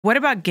What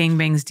about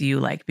gangbangs do you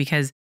like?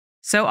 Because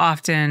so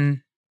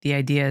often the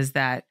idea is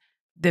that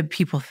the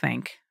people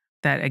think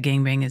that a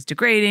gangbang is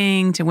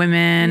degrading to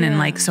women. And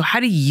like, so how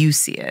do you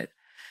see it?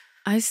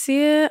 I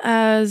see it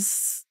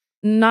as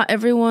not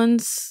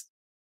everyone's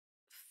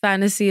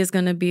fantasy is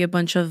going to be a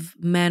bunch of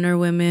men or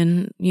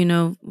women, you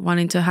know,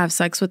 wanting to have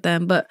sex with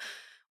them. But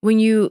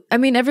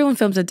everyone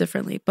films it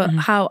differently. But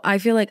how I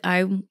feel like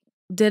I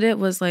did it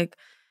was like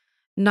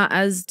not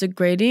as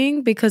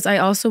degrading because I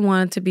also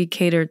wanted to be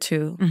catered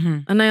to.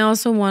 And I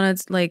also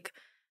wanted like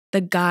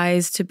the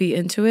guys to be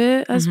into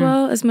it as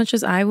well, as much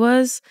as I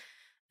was.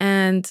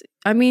 And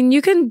I mean,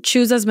 you can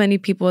choose as many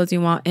people as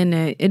you want in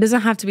it. It doesn't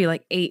have to be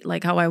like 8,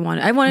 like how I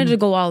wanted. I wanted to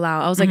go all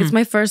out. I was like, it's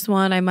my first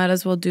one. I might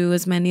as well do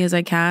as many as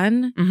I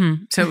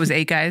can. So it was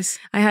 8 guys?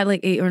 I had like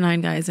 8 or 9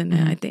 guys in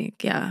it, I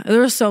think. Yeah. There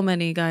were so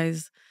many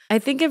guys. I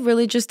think it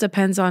really just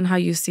depends on how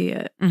you see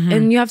it.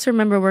 And you have to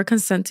remember, we're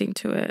consenting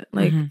to it.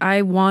 Like,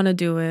 I want to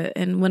do it.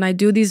 And when I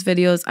do these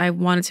videos, I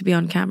want it to be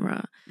on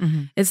camera.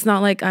 It's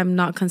not like I'm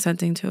not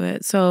consenting to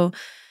it. So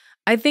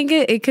I think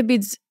it could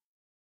be...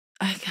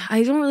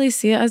 I don't really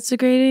see it as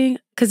degrading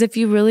because if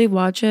you really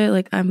watch it,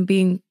 like I'm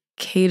being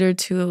catered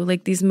to,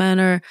 like these men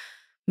are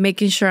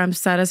making sure I'm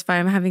satisfied.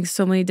 I'm having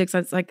so many dicks.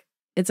 It's like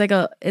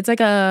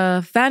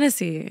a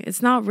fantasy.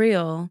 It's not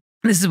real.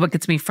 This is what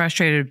gets me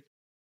frustrated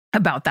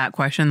about that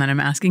question that I'm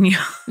asking you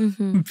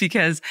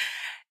because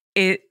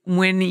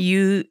when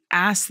you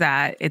ask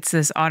that, it's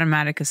this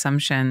automatic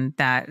assumption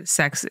that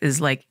sex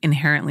is like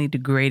inherently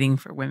degrading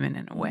for women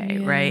in a way,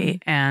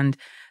 right? And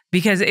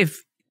because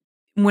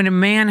when a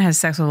man has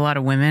sex with a lot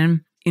of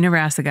women, you never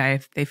ask the guy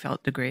if they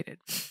felt degraded.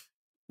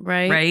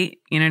 Right?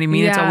 You know what I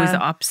mean? It's always the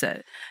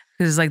opposite.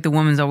 Because it's like the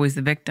woman's always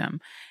the victim.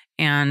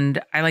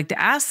 And I like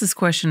to ask this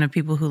question of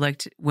people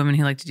women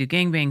who like to do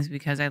gangbangs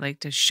because I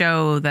like to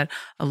show that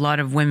a lot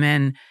of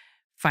women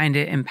find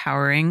it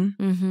empowering.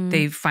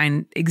 They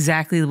find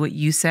exactly what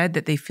you said,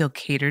 that they feel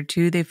catered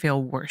to, they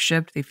feel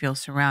worshipped, they feel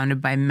surrounded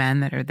by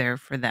men that are there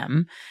for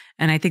them.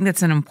 And I think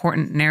that's an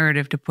important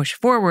narrative to push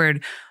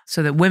forward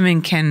so that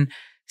women can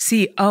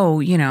see,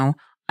 oh, you know,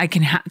 I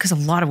can have, because a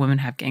lot of women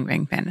have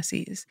gangbang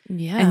fantasies.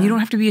 Yeah. And you don't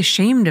have to be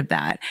ashamed of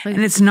that. Like,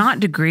 and it's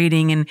not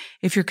degrading. And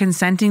if you're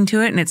consenting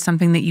to it and it's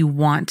something that you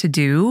want to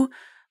do,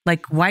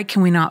 like, why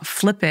can we not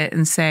flip it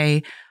and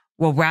say,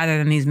 well, rather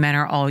than these men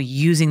are all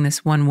using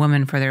this one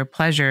woman for their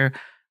pleasure,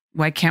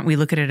 why can't we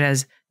look at it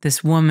as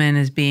this woman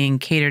is being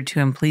catered to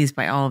and pleased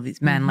by all of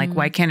these men? Like,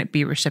 why can't it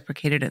be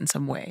reciprocated in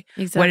some way?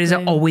 Exactly. Why does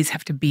it always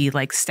have to be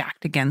like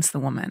stacked against the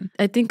woman?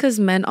 I think because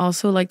men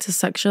also like to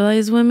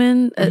sexualize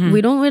women.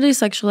 We don't really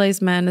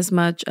sexualize men as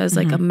much as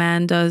like a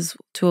man does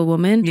to a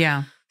woman.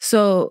 Yeah.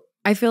 So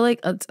I feel like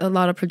it's a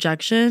lot of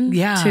projection too.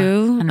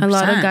 100%. A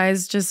lot of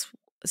guys just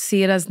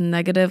see it as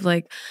negative.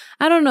 Like,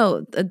 I don't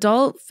know.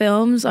 Adult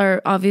films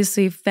are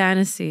obviously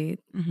fantasy.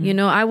 You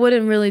know, I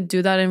wouldn't really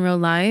do that in real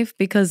life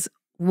because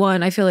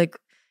one, I feel like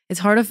it's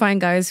hard to find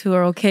guys who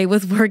are okay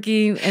with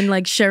working and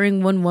like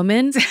sharing one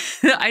woman.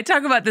 I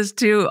talk about this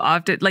too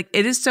often. Like,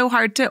 it is so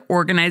hard to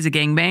organize a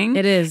gangbang.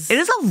 It is. It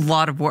is a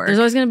lot of work. There's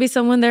always going to be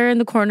someone there in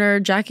the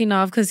corner jacking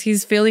off because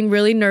he's feeling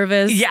really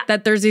nervous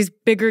that there's these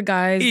bigger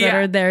guys that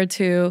are there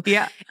too.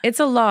 Yeah. It's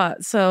a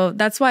lot. So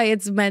that's why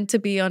it's meant to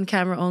be on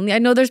camera only. I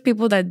know there's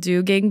people that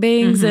do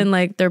gangbangs in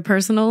like their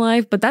personal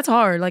life, but that's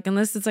hard. Like,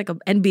 unless it's like an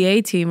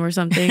NBA team or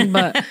something,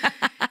 but...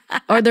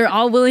 or they're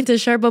all willing to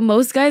share. But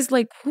most guys,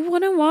 like, who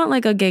wouldn't want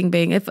like a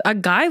gangbang? If a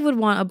guy would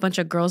want a bunch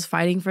of girls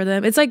fighting for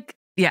them, it's like,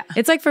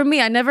 it's like for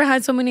me, I never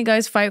had so many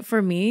guys fight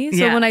for me.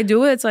 So when I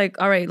do it, it's like,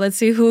 all right, let's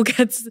see who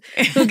gets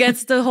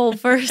the hole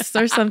first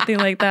or something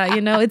like that.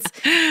 You know, it's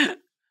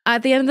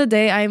at the end of the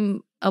day,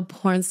 I'm a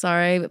porn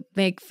star. I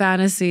make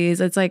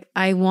fantasies. It's like,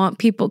 I want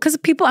people, because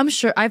people, I'm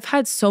sure I've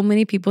had so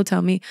many people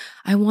tell me,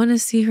 I want to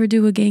see her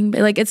do a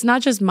gangbang. Like, it's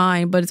not just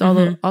mine, but it's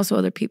also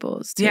other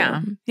people's too.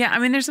 Yeah. Yeah. I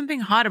mean, there's something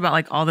hot about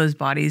like all those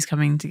bodies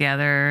coming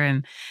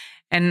together.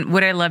 And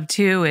what I love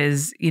too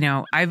is, you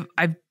know, I've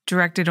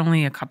directed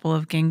only a couple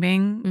of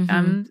gangbang.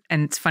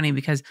 And it's funny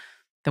because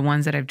the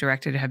ones that I've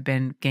directed have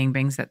been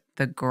gangbangs that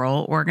the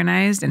girl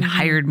organized and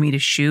hired me to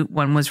shoot.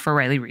 One was for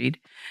Riley Reid.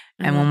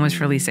 And one was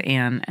for Lisa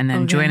Ann, and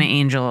then Joanna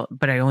Angel,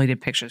 but I only did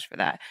pictures for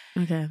that.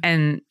 Okay.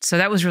 And so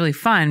that was really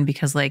fun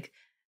because like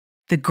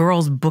the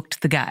girls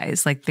booked the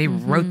guys. Like, they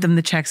wrote them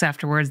the checks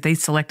afterwards. They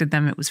selected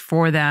them. It was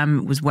for them.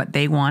 It was what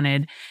they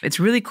wanted. It's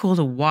really cool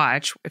to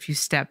watch, if you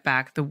step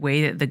back, the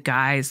way that the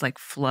guys like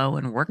flow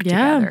and work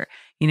together.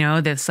 You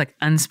know, there's like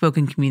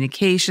unspoken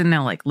communication.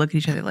 They'll like look at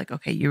each other like,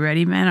 okay, you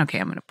ready, man? Okay,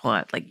 I'm going to pull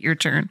out, like, your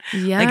turn.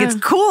 Yeah. Like, it's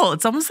cool.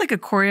 It's almost like a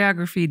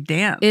choreography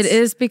dance. It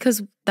is,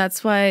 because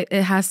that's why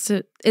it has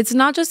to, it's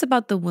not just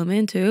about the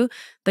women too.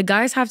 The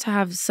guys have to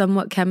have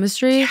somewhat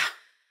chemistry. Yeah.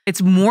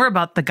 It's more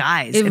about the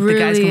guys. If really the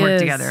guys can work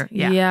together.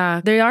 Yeah.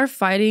 Yeah. They are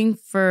fighting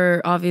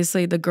for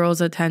obviously the girls'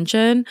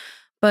 attention,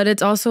 but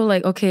it's also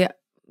like, okay,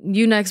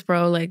 you next,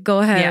 bro. Like, go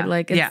ahead. Yeah.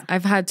 Like,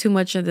 I've had too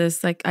much of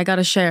this. Like, I got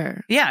to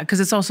share. Yeah. Because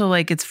it's also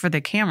like, it's for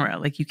the camera.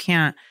 Like, you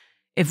can't,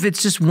 if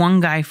it's just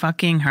one guy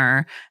fucking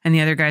her and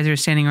the other guys are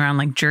standing around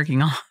like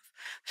jerking off,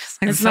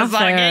 It's not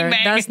fair.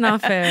 That's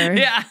not fair.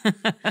 Yeah.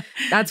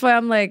 That's why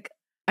I'm like,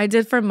 I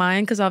did for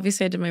mine, because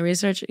obviously I did my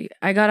research.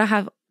 I gotta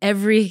have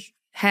every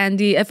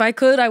handy. If I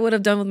could, I would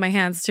have done with my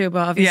hands too,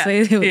 but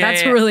obviously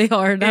that's really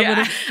hard.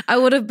 I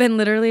would have been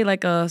literally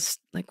like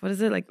what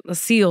is it? Like a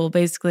seal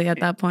basically at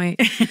that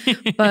point.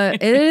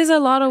 But it is a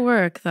lot of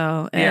work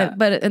though.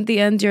 But at the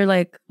end you're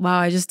like, wow,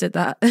 I just did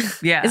that.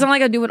 Yeah. It's not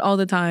like I do it all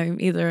the time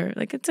either.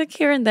 Like it's like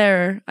here and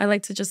there. I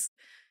like to just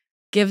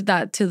give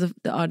that to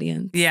the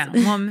audience. Yeah.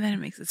 Well, then it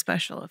makes it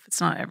special if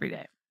it's not every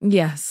day.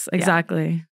 Yes, exactly.